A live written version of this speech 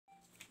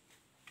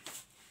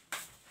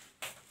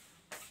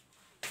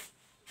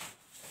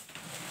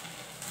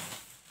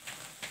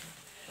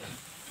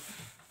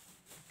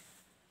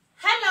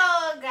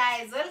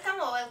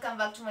welcome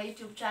back to my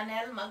YouTube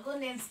channel. My good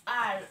names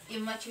are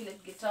Emmaculate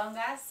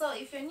Gikomba. So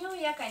if you're new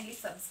here, kindly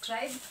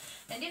subscribe,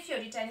 and if you're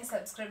returning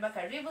subscriber,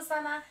 karibu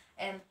sana,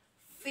 and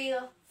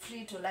feel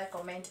free to like,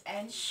 comment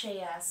and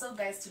share. So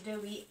guys, today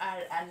we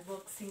are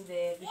unboxing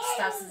the good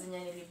stuff zenye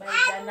nilibuy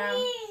jana,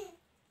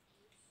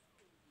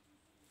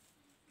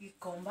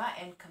 Gikomba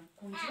and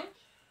Kamkunji.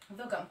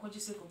 Though Kamkunji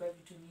sikubuy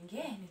vitu mingi,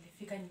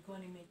 nilifika nikiwa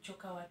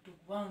nimechoka watu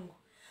wangu.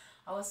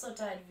 I was so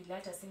tired vile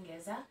hata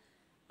singeza.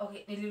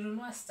 Okay,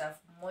 nilinunua stuff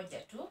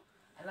moja tu.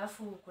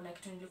 Alafu kuna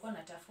kitu nilikuwa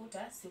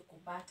natafuta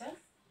sikupata.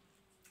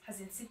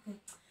 Hazin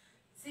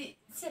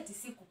si ati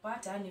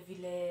sikupata, ni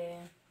vile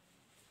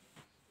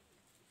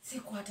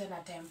siku hata na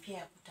time pia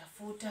ya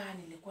kutafuta,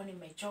 nilikuwa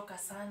nimechoka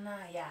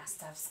sana ya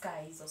stuff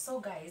sky hizo. So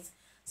guys,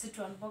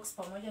 situ unbox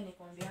pamoja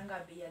nikwambianga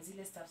bei ya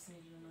zile stuffs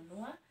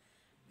nilinunua.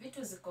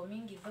 Vitu ziko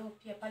mingi though,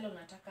 pia pale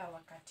unataka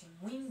wakati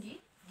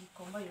mwingi,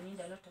 Gikomba you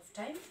need a lot of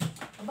time.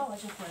 Baba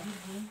wacha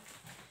kuharibu.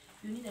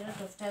 You need a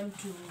lot of time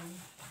to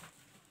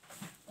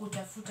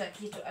kutafuta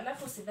kitu.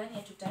 Alafu sidhani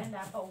ya tutaenda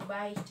hapa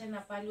ubai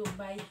tena pale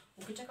ubai.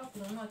 Ukitaka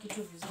kununua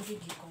kitu vizuri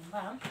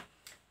Gikomba,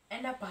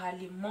 enda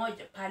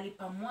pahali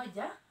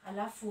pamoja,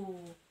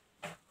 alafu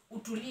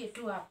utulie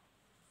tu hapo.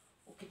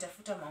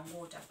 Ukitafuta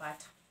manguo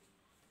utapata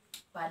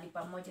pahali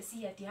pamoja,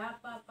 si ati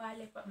hapa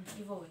pale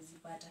hivyo huwezi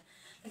pata.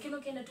 Lakini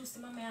ukienda tu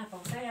usimame hapa,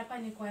 ukae hapa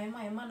ni kwa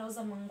Emma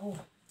anauza manguo.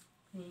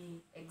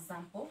 Ni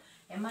example,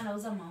 Emma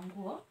anauza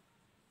manguo.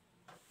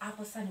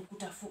 Hapo sasa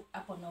nikutafu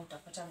hapo na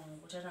utapata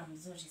manguo tena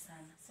mzuri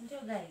sana. Si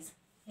ndio guys?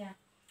 Yeah.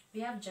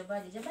 We have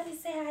Jabali. Jabali,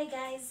 say hi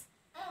guys.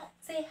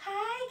 Say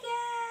hi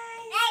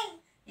guys. Hi.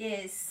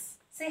 Yes.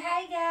 Say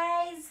hi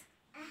guys.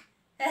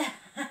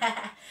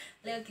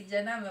 Leo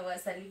kijana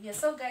amewasalimia.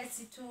 So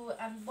guys, to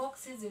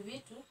unbox hizi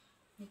vitu,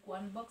 ni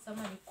ku-unbox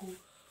ama ni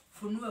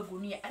kufunua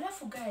gunia.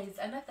 Alafu guys,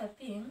 another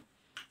thing,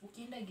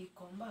 ukienda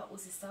Gikomba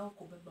usisahau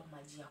kubeba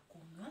maji ya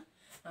kunywa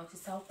na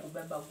usisahau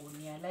kubeba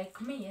gunia.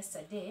 Like me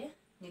yesterday,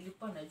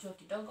 nilikuwa najua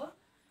kidogo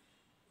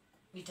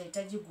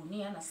nitahitaji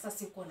gunia, na sasa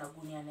sikuwa na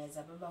gunia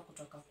naweza beba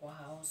kutoka kwa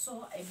hao.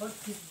 So I bought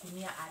this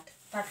gunia at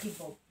 30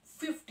 bob,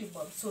 50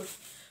 bob. So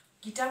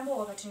kitambo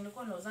wakati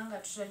nilikuwa nauzanga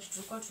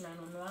tulikuwa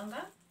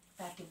tunanunuanga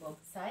 30 bob.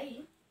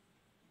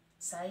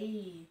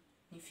 Sai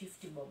ni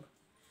 50 bob.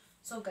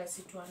 So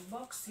guys, to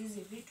unbox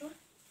hizi vitu,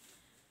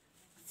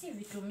 si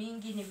vitu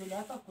mingi, ni vile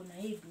hapa kuna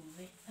hii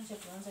duve. Acha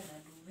tuanze na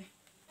duve.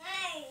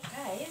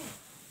 Guys,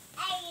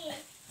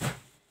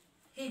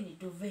 hii ni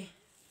duve.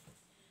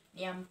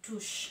 Ni ya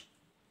mtush.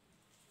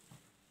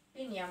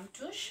 Hii ni ya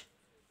mtush.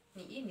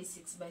 Hii ni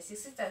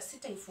 6x6.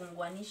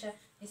 Sitaifunguanisha,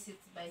 ni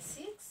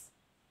 6x6.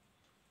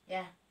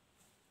 Yeah.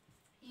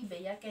 Hii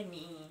bei yake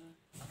ni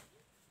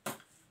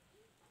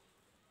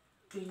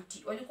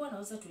 20. Walikuwa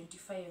wanauza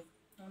 25.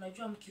 Na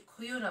unajua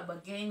Mkikuyu na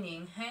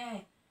bargaining.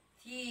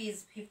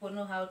 These people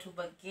know how to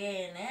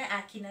bargain.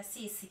 Akina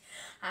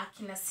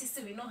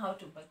sisi we know how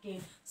to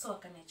bargain. So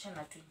wakaniacha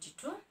na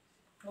 22.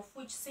 Of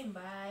which si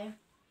mbaya.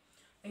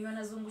 Wenye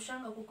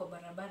wanazungushanga huko kwa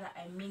barabara,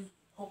 I mean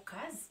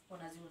hawkers,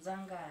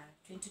 wanaziuzanga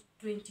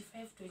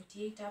 25,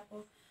 28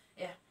 hapo.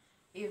 Yeah,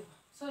 hivyo.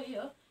 So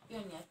hiyo ni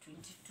ya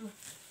 22.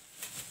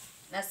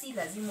 Na si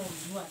lazima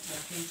ununue ati ya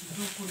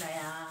 22, kuna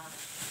ya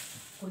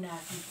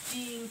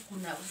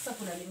 15, sasa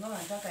kuna lingoma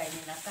nataka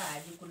yenye nakaa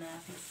aje, kuna ya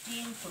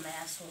 15, kuna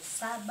ya so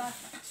saba,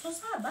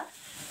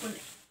 kuna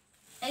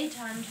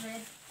 800.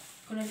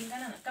 Kuna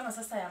lingana kama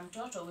sasa ya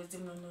mtoto uweze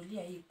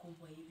mnunulia hii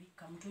kubwa hivi.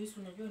 Kama mtu hisu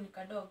unajua ni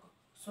kadogo.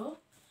 So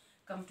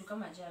kama mtu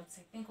kama Jabs,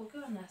 I think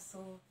ukiwa na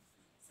so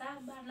 7,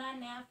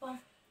 8 hapo,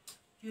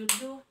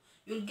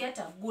 you'll get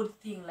a good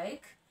thing,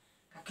 like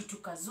kakitu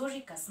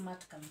kazuri, ka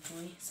smart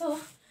kamtoi. So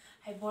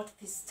I bought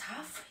this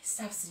stuff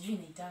sijui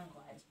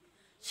inaitangwa aje.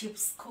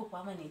 Chips scoop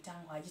ama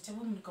inaitangwa aje.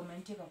 Hebu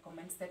mnicommentie kwa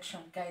comment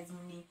section guys,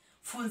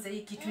 mnifunze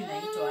hii kitu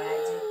inaitwa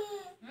aje.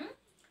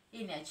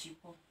 Hii ni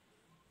chipo.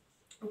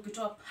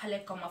 Ukitoa pale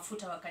kwa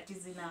mafuta wakati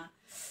zina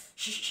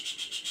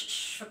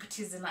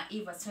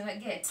tuna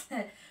get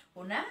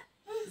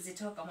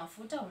zitoa kwa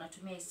mafuta,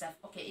 unatumia hii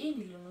stuff. Okay, hii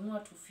nilinunua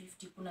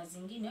 250. Kuna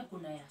zingine,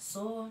 kuna ya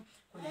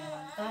kuna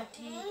ya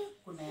 130,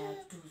 kuna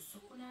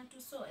ya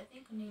 2 I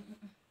think ni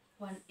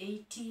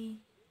 180.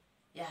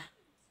 Yeah.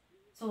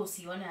 So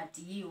usione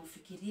ati hii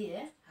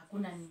ufikirie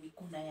hakuna,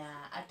 kuna ya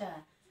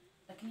hata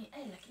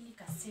lakini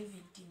ka 70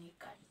 ni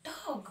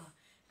kadogo,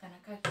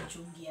 kanakaa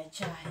kichungia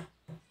chai.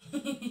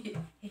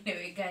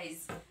 Anyway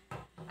guys,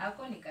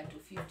 hako ni ka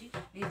 250.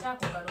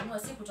 Nilitaka kukanunua,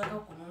 sikutaka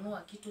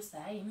kununua kitu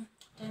sahi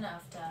tena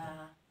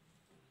after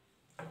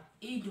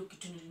hii ndio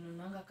kitu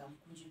nilinunuanga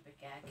Kamkunji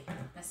peke yake.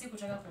 Na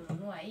sikutaka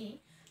kununua hii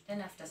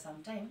tena after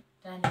some time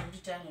tena nirudi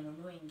tena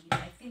ninunue ingine.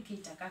 I think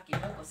itakaa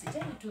kidogo,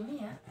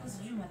 sijaitumia,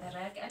 sijui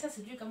madhara yake. Hata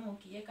sijui kama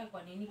ukiweka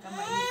kwa nini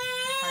kama hii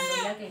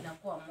handle yake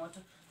inakuwa moto.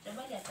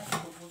 Jabali hataki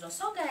kuvuzwa.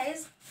 So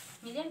guys,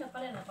 nilienda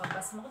pale na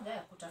pambas moja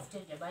ya kutafutia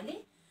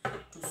Jabali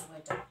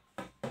tusweta.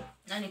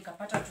 Na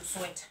nikapata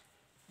tusweta.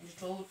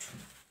 Ndio utu.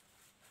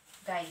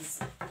 Guys,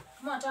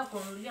 kama unataka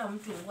kununulia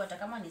mtu nguo hata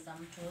kama ni za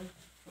mtu,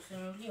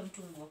 usinunulie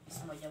mtu nguo pisi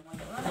moja.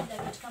 Unaona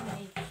jacket kama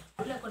hii,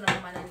 Kule kuna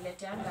mama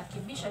ananileteanga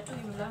kibisha tu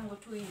hii mlango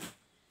tu hivi.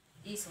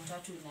 Hii so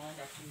tatu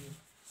inaenda tu hivi.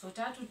 So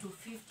tatu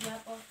 250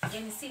 hapo.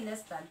 Yani si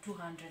less than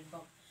 200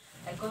 bob.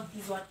 I got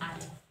this one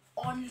at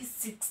only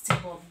 60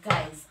 bob,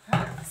 guys.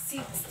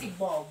 60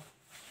 bob.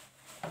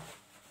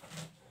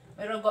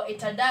 Mirogo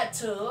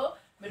itadatu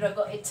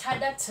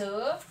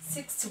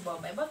 60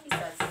 bob. I bought this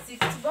at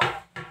 60 bob.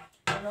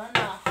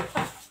 Unaona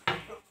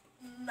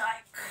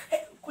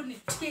like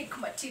kunitik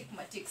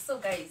matik. So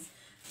guys,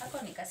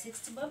 hapa nika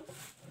 60 bob.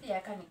 Pia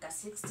hapa nika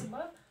 60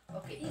 bob.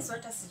 Okay, hii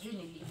sweta sijui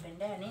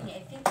nilipendea nini. I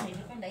think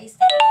nilipenda hii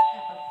style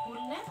hapa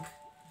full neck.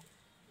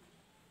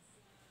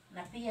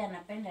 Na pia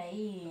napenda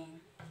hii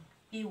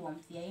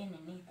warmth ya hii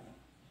nini.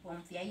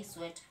 Warmth ya hii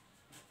sweater.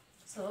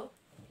 So,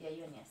 ya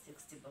hiyo ni ya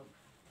 60 bob.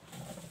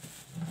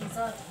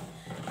 So,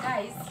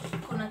 guys,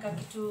 kuna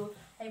kakitu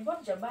I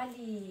bought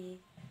jabali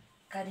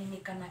kanini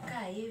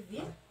kanakaa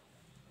hivi.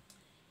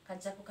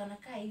 Kajapo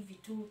kanakaa hivi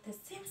tu, the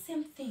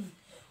same thing.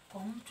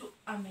 Kwa mtu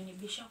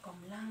amenibisha kwa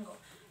mlango.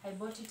 I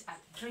bought it at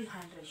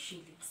 300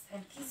 shillings.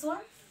 And this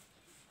one,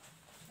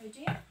 right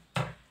here,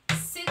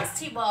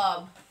 60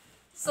 bob.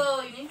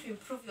 So you need to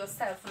improve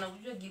yourself.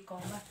 Unajua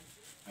Gikomba.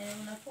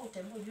 Unafaa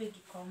utembee ujue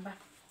Gikomba,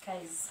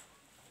 guys.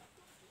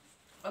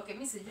 Okay,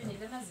 mimi sijui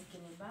niliona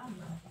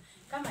zikinibamba.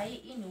 Kama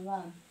hii ni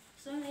warm.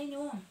 So hii ni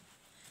warm.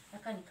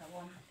 Aka nika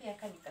warm. Pia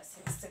aka nika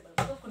 60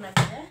 bob. So kuna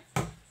vile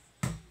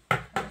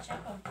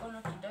nachapa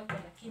mkono kidogo,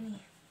 lakini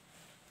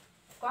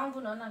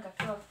kwangu naona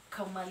kakiwa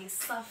kamali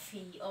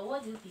safi. Or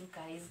what do you think,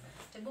 guys?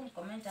 Tebu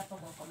mcomment hapo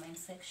kwa comment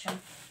section.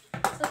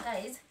 So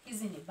guys,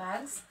 hizi ni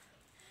bags.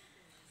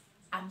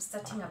 I'm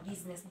starting a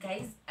business,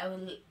 guys. I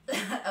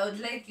would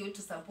like you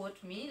to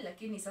support me,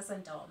 lakini sasa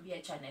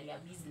nitawaambia channel ya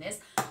business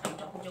na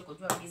mtakuja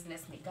kujua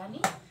business ni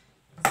gani.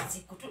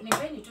 Siku tu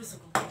nipeni tu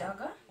siku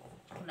kidogo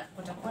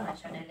kutakuwa na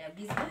channel ya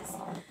business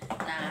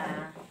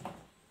na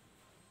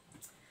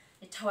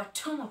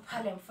nitawatuma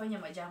pale mfanye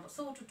majambo.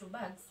 So tu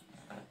bags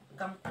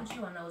Kamkunji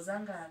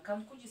wanauzanga.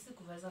 Kamkunji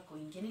sikuweza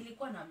kuingia,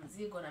 nilikuwa na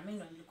mzigo na mimi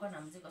ndo nilikuwa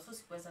na mzigo, so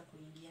sikuweza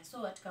kuingia.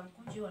 So at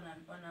Kamkunji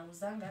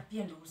wanauzanga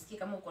pia, ndio usikie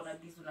kama uko na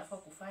business unafaa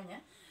kufanya,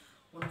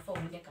 unafaa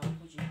uende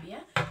Kamkunji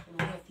pia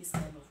ununue this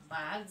kind of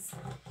bags.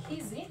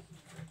 Hizi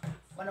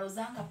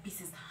wanauzanga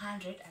pieces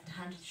 100 at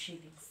 100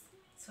 shillings.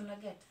 So na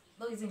get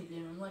though hizi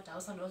nilinunua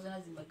 1000 ndio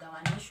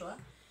zimegawanishwa,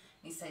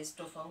 ni size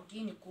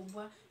tofauti, ni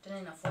kubwa tena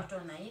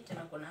inafuatwa na hii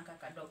tena kuna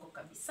kadogo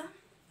kabisa.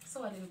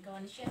 So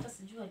walinigawanishia, hata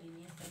sijui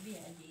walinihesabia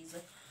aje hizo.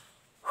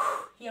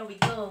 Here we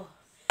go.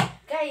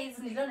 Guys,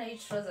 niliona hii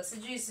trouser.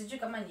 Sijui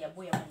kama ni ya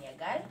boy ama ni ya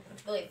girl.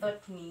 Though I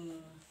thought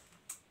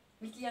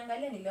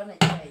nikiangalia niliona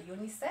ya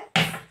unisex.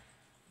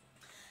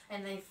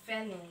 And I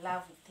fell in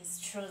love with this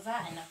trouser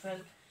and I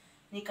felt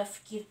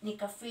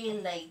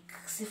nikafeel like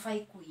sifai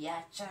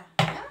kuiacha.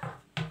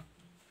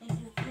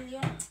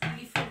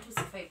 Nilifeel tu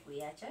sifai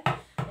kuiacha.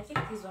 I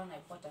think this one I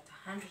bought at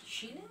 100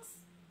 shillings.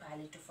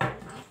 Pale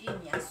tofauti. Hii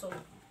ni ya so.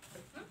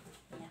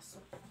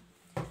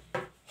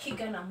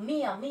 Higana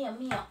mia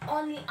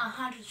only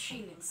 100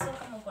 shillings. So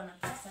kama uko na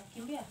pesa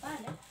kimbia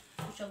pale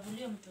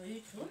uchagulie mto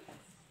yetu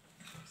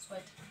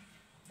sweater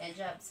ya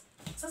jabs.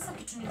 Sasa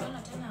kitu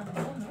niliona tena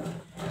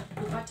ngumu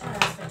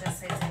kupata sweater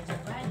size ya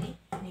jabali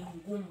ni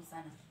ngumu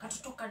sana.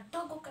 Katoto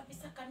kadogo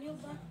kabisa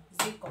kaniuba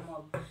ziko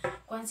mob.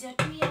 Kuanzia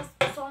 2 years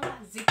kusonga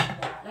ziko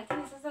mob.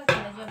 Lakini sasa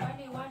kuna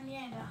jabali 1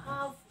 year and a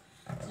half.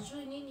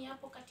 Sijui nini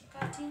hapo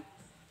katikati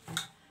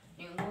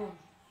ni ngumu.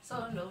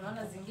 So ndo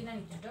unaona zingine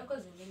ni kidogo,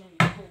 zingine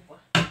ni kubwa.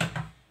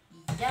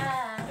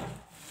 Yeah.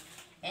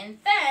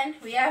 And then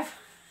we have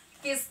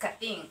this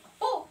cutting.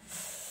 Oh.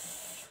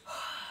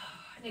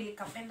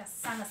 Nilikapenda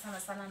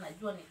sana,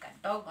 najua ni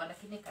kadogo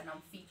lakini kana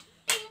mfit.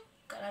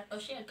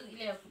 Kanatoshea tu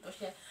ile ya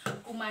kutoshea.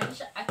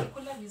 Kumaanisha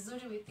akikula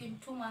vizuri within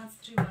 2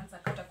 months, 3 months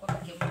akatakuwa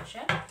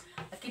kakemosha.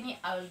 Lakini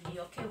I'll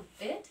be okay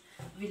with it.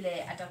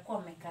 Vile atakuwa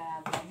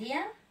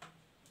amekavalia.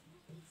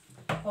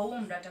 Kwa huo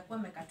muda atakuwa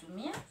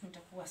amekatumia,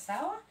 nitakuwa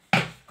sawa.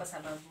 Kwa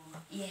sababu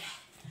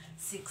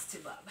 60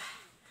 bob.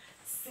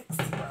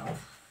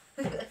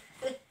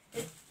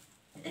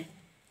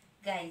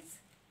 Guys,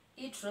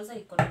 hii trouser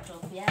iko na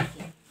top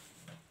yake.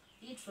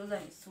 Hii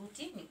trouser ni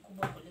suti, ni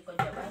kubwa kuliko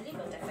jabali,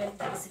 but I felt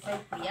that sifai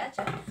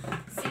kuiacha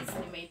since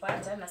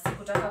nimeipata na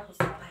sikutaka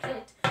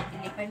kuseparate.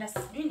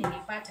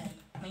 Nilipata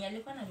hii. Mwenye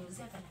alikuwa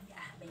ananiuzia akaniambia,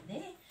 by the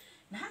way,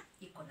 na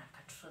iko na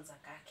trouser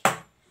kake.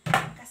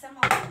 Nikasema,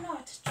 why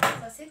not?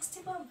 Trouser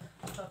 60 bob,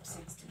 top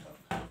 60 bob.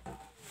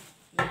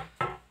 Yeah.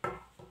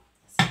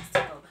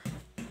 60 bob.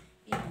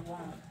 It's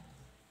warm.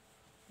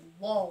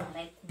 Warm,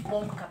 like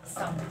warm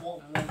kabisa,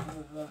 warm,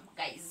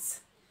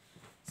 guys.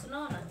 So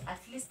naona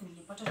at least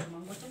nilipata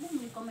tumango. Tena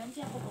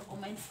mlikomentia hapo kwa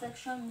comment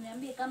section,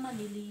 mniambie kama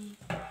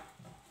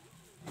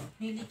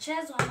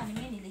nilichezwa ama ni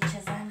mimi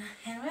nilichezana.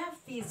 And we have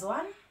this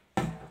one.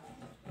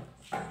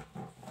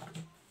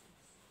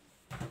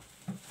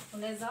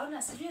 Unaweza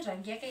ona sijui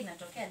rangi yake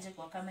inatokea aje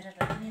kwa kamera,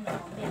 lakini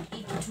nakwambia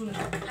hii kitu ni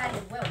kali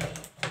wewe.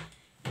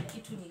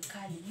 Kitu ni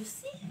kali. You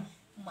see?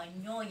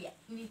 Manyoya.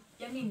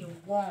 Yani ni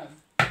warm.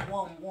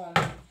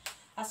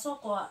 Aswa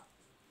kwa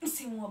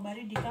msimu wa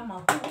baridi kama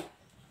huu.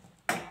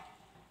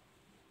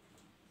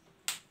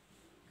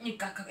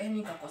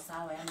 nikako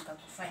sawa, yani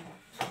nikako fine.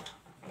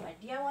 My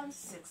dear one,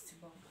 60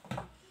 bob.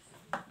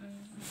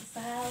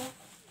 Sawa.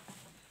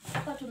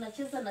 Hapa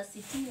tunacheza na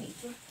 60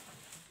 tu.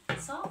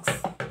 Socks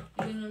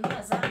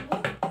nilinunua zangu.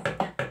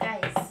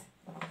 Guys.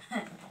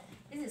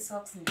 Hizi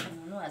socks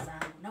nilinunua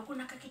zangu. Na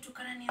kuna kakitu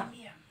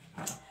kananiambia.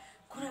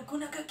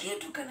 Kuna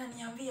kakitu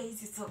kananiambia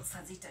hizi socks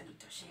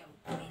hazitanitoshea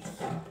ukweli.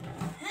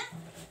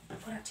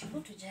 Kuna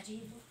tibu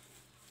tujaribu.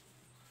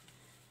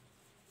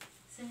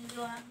 Si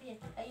niliwaambia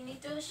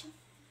hainitoshi.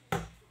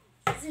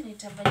 Hizi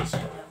nitavalisha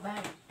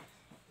jabani.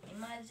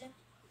 Imagine.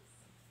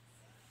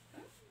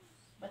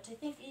 But I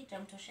think hii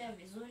itamtoshea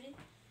vizuri.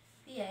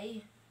 Pia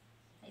hii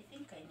I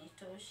think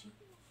hainitoshi.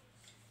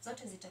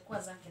 Zote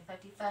zitakuwa zake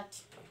 30-30.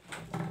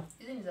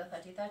 Hizi ni za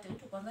 30-30.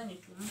 Utu kwanza ni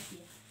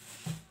tumpia.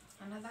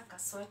 Another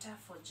kasweta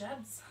for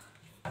jabs.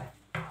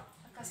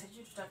 Aka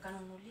sijui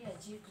tutakanunulia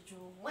jik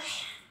juu.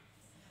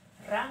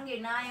 Rangi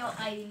nayo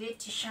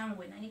haileti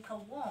shangwe na nika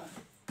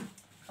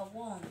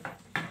warm.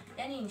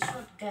 Yani in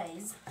short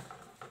guys,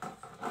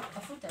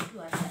 tafuta tu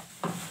hata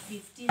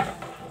 15.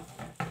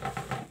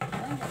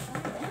 Wanda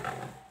sana.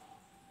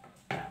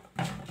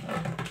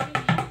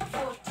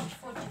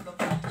 40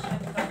 baba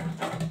tishaka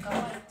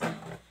kawaida.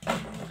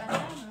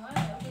 Katamu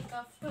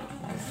ukafua tu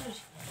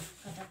vizuri.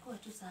 Katakuwa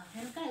tu sawa.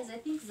 And guys, I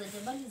think za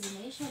jabali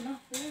zinaisha na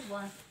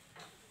kubwa.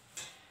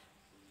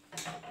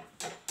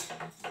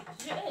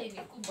 Ni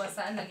kubwa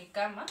sana, ni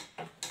kama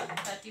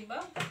 30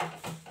 bob.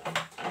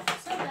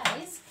 So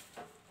guys,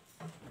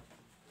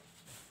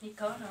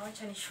 nikaona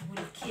wacha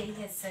nishughulikie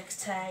ile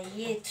sekta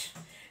yetu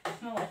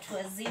kama watu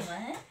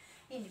wazima.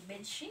 Hii ni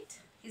bed sheet.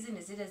 Hizi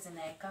ni zile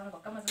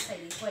zinaekangwa. Kama sasa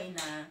ilikuwa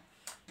ina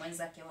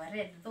mwenzake wa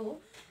red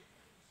though,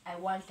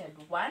 I wanted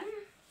one.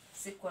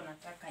 Sikuwa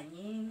nataka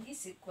nyingi,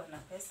 sikuwa na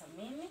pesa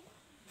mimi.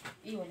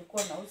 Hii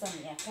walikuwa nauza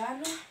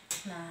 500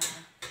 na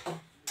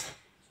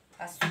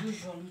as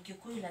usual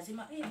mkikuyu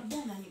lazima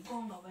mbona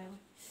nigonga wewe.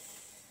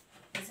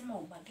 Lazima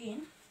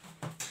ubageni.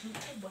 Ni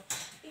kubwa.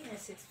 Hii ni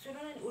 6.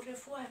 Tunaona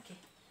urefu wake.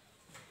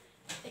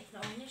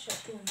 Naonyesha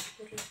tu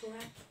urefu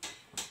wake.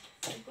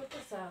 Nikoto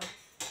sawa.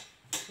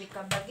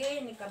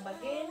 Nikabageni.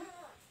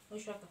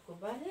 Mwisho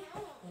akakubali.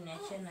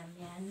 Unaachia na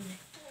 400.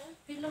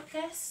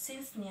 Pillowcase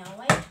since ni a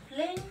white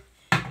plain.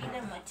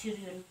 Ile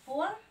material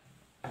poa.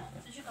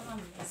 Sijui kama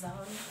mnaweza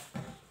ona.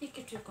 Hii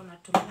kitu iko na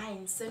two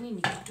lines. Yani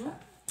ni kitu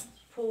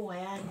poa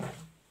yani.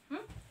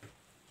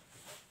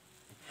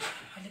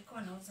 Alikuwa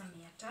anauza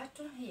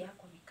 300. Hii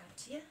yako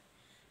nikatia.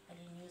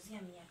 Aliniuzia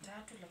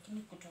 300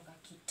 lakini kutoka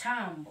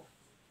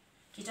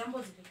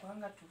kitambo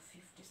zilikuanga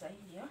 250 sasa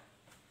ndio.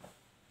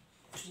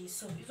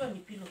 So hizo ni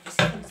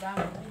pillowcase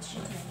zangu, bed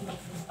sheet na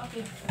pillowcase.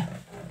 Okay.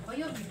 Kwa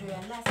hiyo video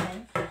ya last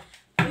time,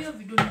 kwa hiyo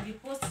video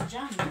nilipost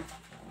jana.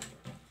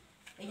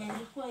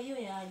 Ilikuwa hiyo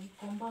ya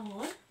Gikomba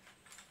haul.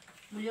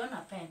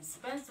 Mliona pens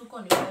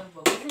huko ni 5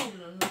 bob. Hizi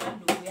nilinunua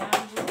ndugu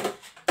yangu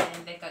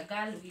and like a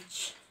girl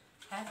which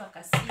hapa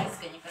kasis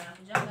kenye kana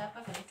kujanga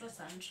hapa kanaitwa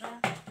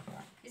Sandra.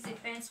 Hizi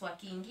pens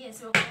wakiingia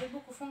sio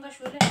karibu kufunga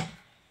shule.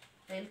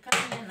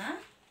 Welcome na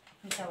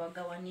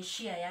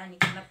nitawagawanishia, yani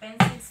kuna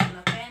pencils,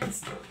 kuna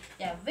pens.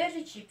 Yeah,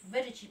 very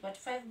cheap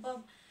at 5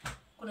 bob.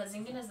 Kuna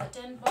zingine za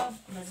 10 bob,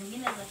 kuna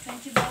zingine za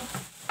 20 bob.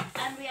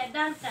 And we are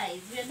done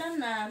guys. We are done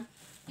na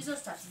hizo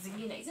stuff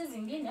zingine. Hizo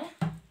zingine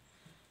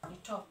ni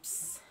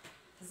tops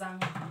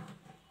zangu.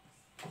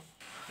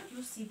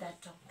 You see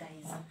that top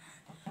guys?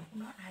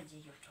 Unaona aje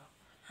hiyo top?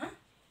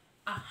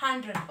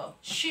 100 bob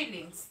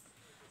shillings.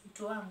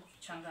 Mtu wangu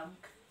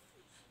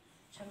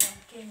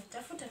changamkeni.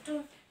 Tafuta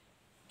tu.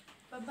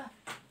 Baba,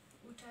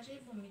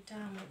 utaribu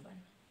mitamu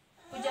bana.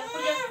 Kuja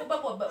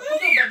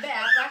ubebe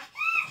hapa.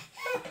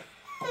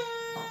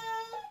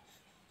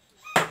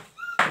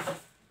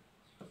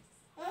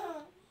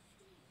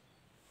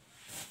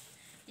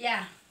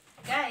 Yeah,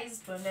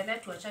 guys, tuendelee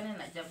tuachane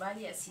na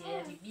jabali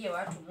asiharibie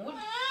watu mood.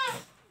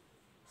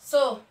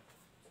 So,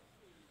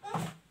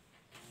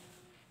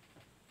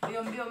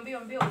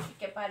 mbio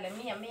ufike pale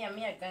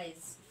 100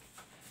 guys.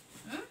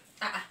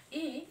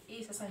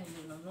 Hii sasa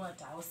nilinunua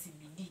tao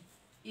CBD.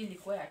 Hii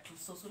ilikuwa ya 2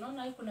 so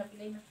unaona hii kuna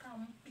vile inakaa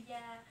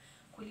mpya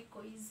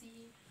kuliko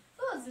hizi.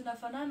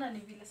 Zinafanana ni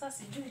vile sasa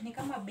sijui ni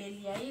kama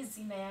beli ya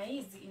hizi na ya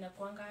hizi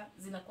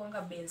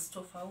zinakuanga bells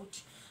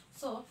tofauti.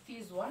 So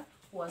this one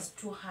was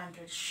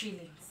 200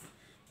 shillings.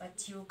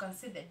 But you can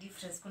see the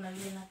difference. Kuna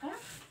vile inakaa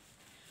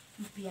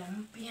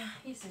mpya.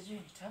 Hii sijui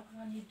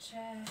nitaka ni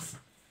dress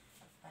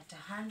at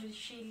 100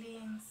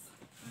 shillings.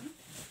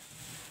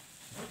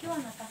 Ukiwa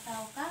na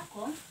kakao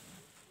kako,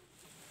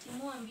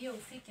 timua mbio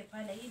ufike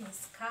pale. Hii ni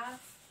scarf.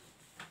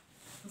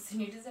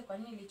 Msiniulize kwa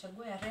nini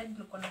nilichagua ya red,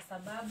 niko na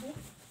sababu.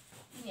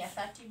 Hii ni ya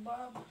 30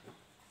 bob.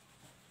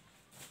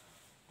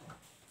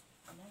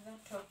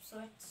 Another top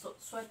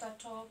sweater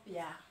top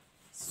ya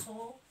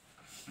so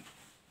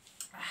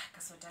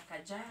kasweta ka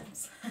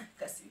jams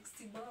ka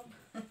 60 bob.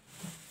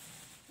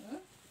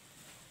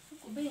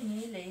 Kubei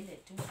ni ile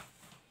tu.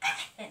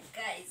 And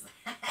guys,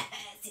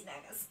 sina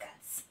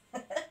skirts.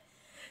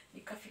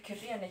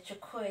 Nikafikiria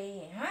nichukue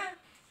hii,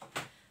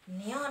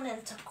 nione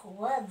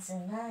nitakuwaje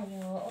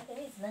nayo. Okay,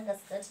 mimi zinanga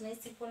skirt na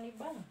isiponi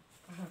bana.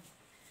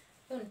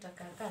 Hiyo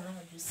nitakakaa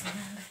nayo juu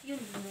sinanga. Hiyo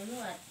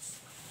nilinunua.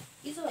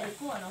 Hizo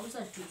walikuwa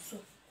wanauza tu so.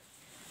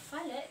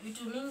 Pale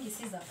vitu mingi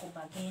si za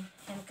kubagain.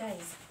 And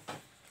guys,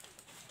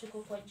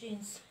 tuko kwa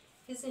jeans.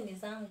 Hizi ni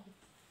zangu.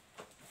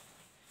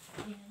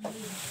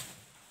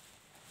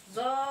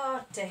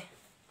 Zote.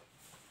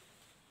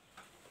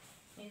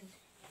 Hizi.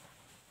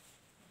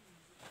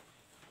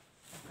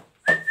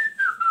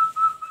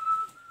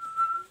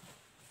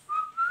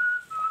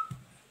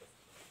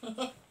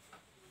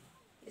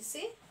 You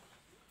see?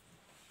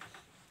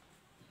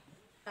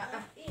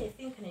 Hii I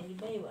think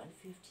nilibai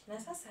 150.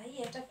 Na sasa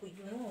hii hata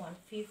kuinunua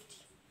 150.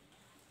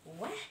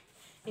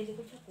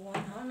 Nilikuja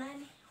kuona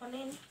onani,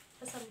 oneni.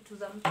 Sasa vitu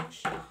za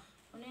mtoshi.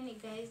 Oneni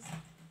guys.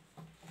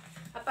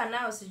 Hapa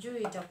nao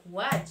sijui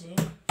itakuwaje. Ni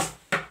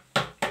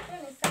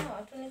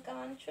sawa tu ni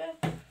kama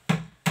nchweko.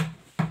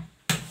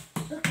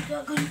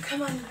 Kidogo ni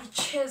kama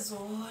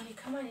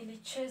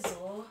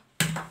nilichezo.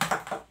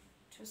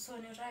 So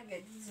ni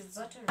rugged, hizi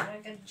zote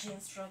rugged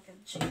jeans.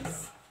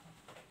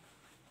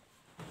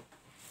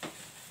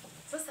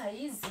 Sasa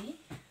hizi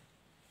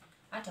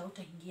hata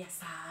utaingia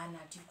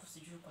sana ati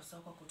kusijui kwa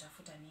soko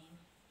kutafuta nini.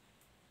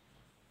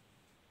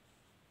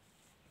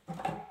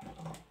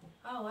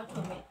 Hao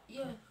watu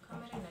hiyo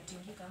kamera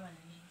inatingi kama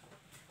nini.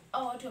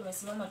 Hao watu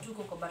wamesimama tu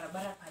kwa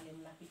barabara pale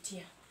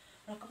mnapitia.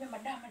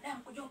 Wanakwambia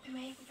madam kuja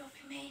upime hii.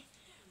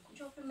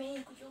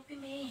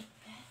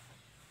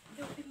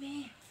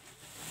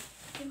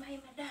 Pima hii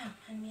madam,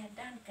 and we are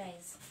done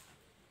guys.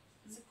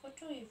 Ziko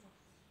tu hivyo.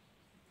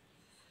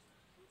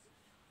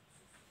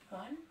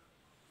 1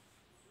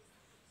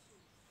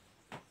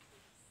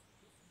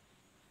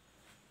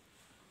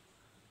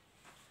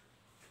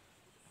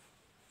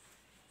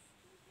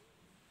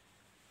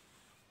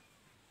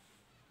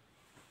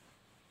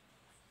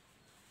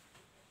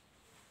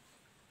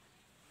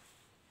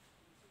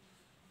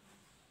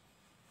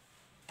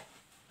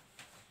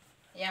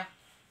 yeah.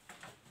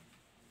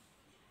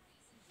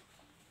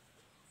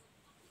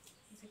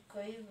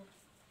 Ziko hivyo.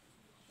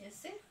 You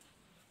see?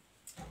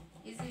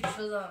 Hizi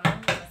trouser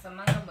mama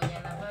nasamanga mwenye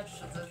anavaa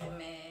trouser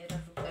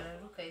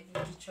zimeraruka hivi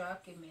kichwa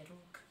yake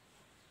imeruka.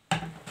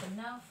 So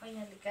now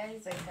finally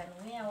guys I can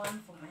wear one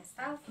for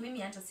myself.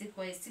 Mimi hata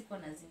siko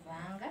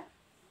nazivaanga.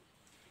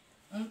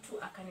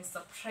 Mtu akani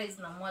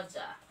surprise na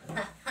moja.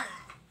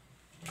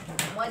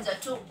 Moja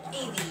tu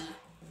hivi.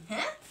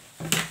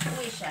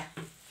 Wisha.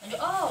 And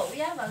oh, we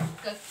have a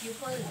key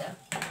holder.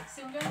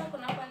 Si mganga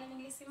kuna pale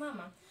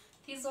nilisimama.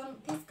 This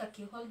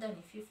key holder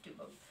ni 50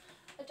 bob.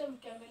 Hata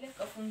mkiangalia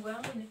kafungu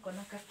yangu niko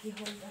na key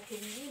holder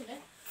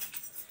kingine.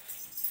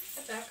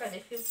 Hata haka ni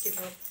 50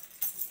 bob.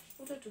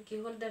 Uto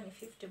key holder ni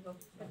 50 bob.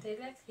 But I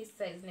like this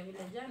size. Ni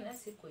vile jana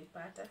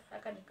sikuipata.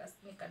 Haka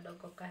ni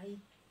kadogo kahi.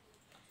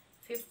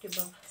 50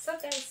 bob. So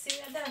guys, see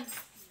you done.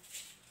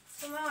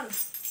 Umeona?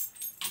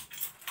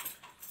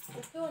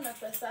 Ukiwa na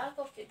pesa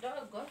yako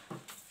kidogo,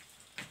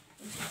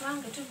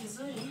 ujipange tu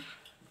vizuri.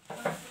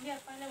 Unakuja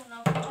pale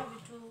unakuta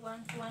vitu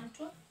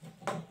 1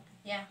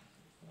 yeah.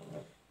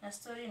 Na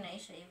story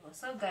inaisha hivyo.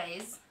 So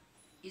guys,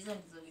 hizo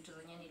ndizo vitu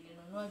zenye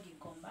nilinunua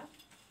Gikomba.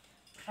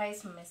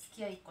 Price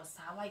mmesikia iko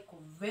sawa, iko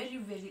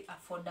very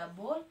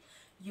affordable.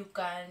 You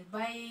can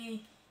buy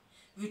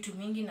vitu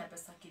mingi na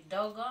pesa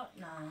kidogo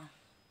na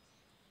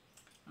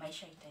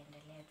maisha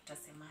itaendelea,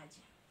 tutasemaje?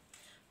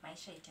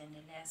 Maisha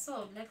itaendelea. So I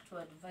would like to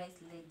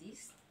advise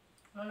ladies,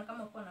 unaona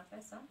kama uko na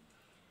pesa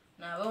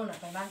na wewe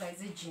unapendanga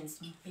hizi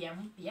jeans mpya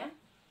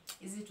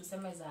hizi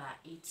tuseme za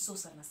 8 so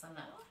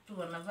sana watu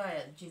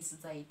wanavaa jeans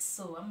za 8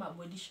 so ama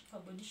body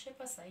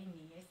shape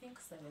saini I think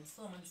 7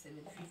 so ama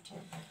 750.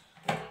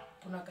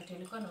 Kuna wakati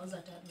ilikuwa nauza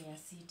hata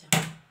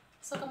 600.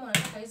 So kama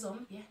unataka hizo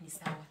mpya ni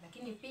sawa,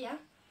 lakini pia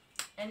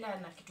enda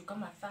na kitu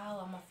kama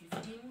 1000 ama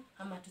 15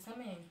 ama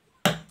tuseme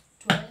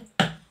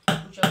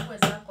 12 uchague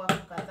zako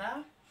hapo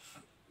kadhaa.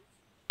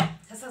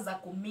 Sasa za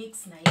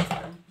kumix na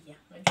hizo mpya.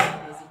 Unajua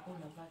huwezi kuwa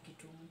unavaa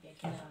kitu mpya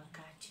kila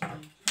wakati.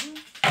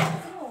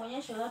 Sema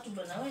uonyeshe watu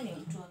bwana wewe ni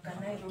mtu wa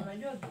Kanairo,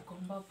 unajua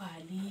Gikomba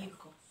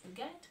paliko. You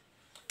get?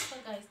 So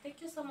guys,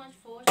 thank you so much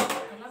for watching.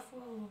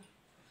 Alafu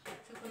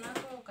siku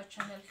nako kwa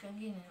channel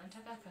kingine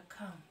nataka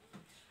kakam.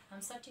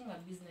 I'm starting a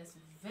business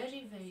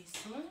very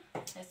soon,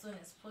 as soon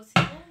as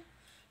possible.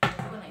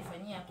 Nitakuwa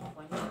naifanyia hapo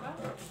kwa nyumba.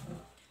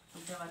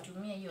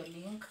 Nitawatumia hiyo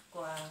link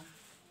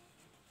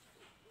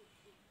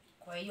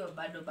kwa hiyo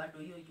bado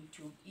hiyo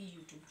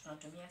YouTube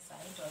tunatumia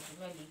sasa,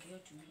 nitawatumia link hiyo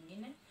YouTube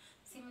nyingine.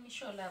 Simni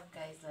show love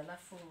guys,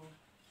 alafu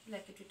kila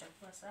kitu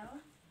itakuwa sawa.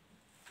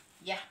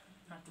 Yeah,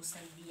 na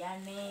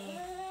tusaidiane,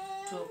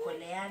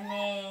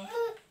 tuokoleane.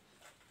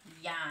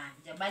 Yeah,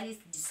 Jabali is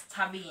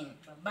disturbing.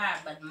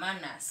 Bad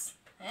manners.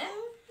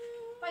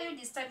 Why you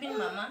disturbing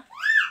mama?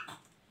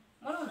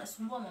 Mbona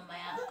unasumbua mama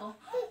yako?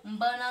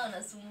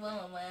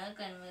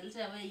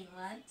 Nimeleta wewe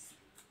what?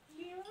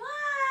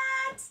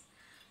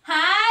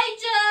 Hi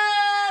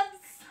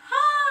Jobs.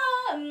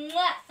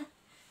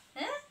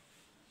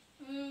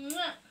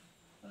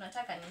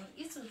 Unataka nini?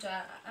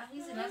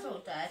 Hizi nazo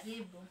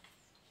utaharibu.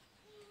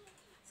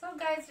 So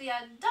guys, we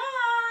are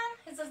done.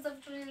 It's just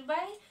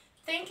bye.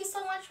 Thank you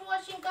so much for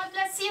watching. God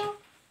bless you.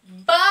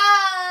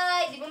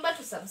 Bye. Remember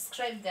to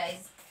subscribe,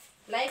 guys.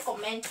 Like,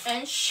 comment,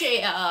 and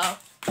share.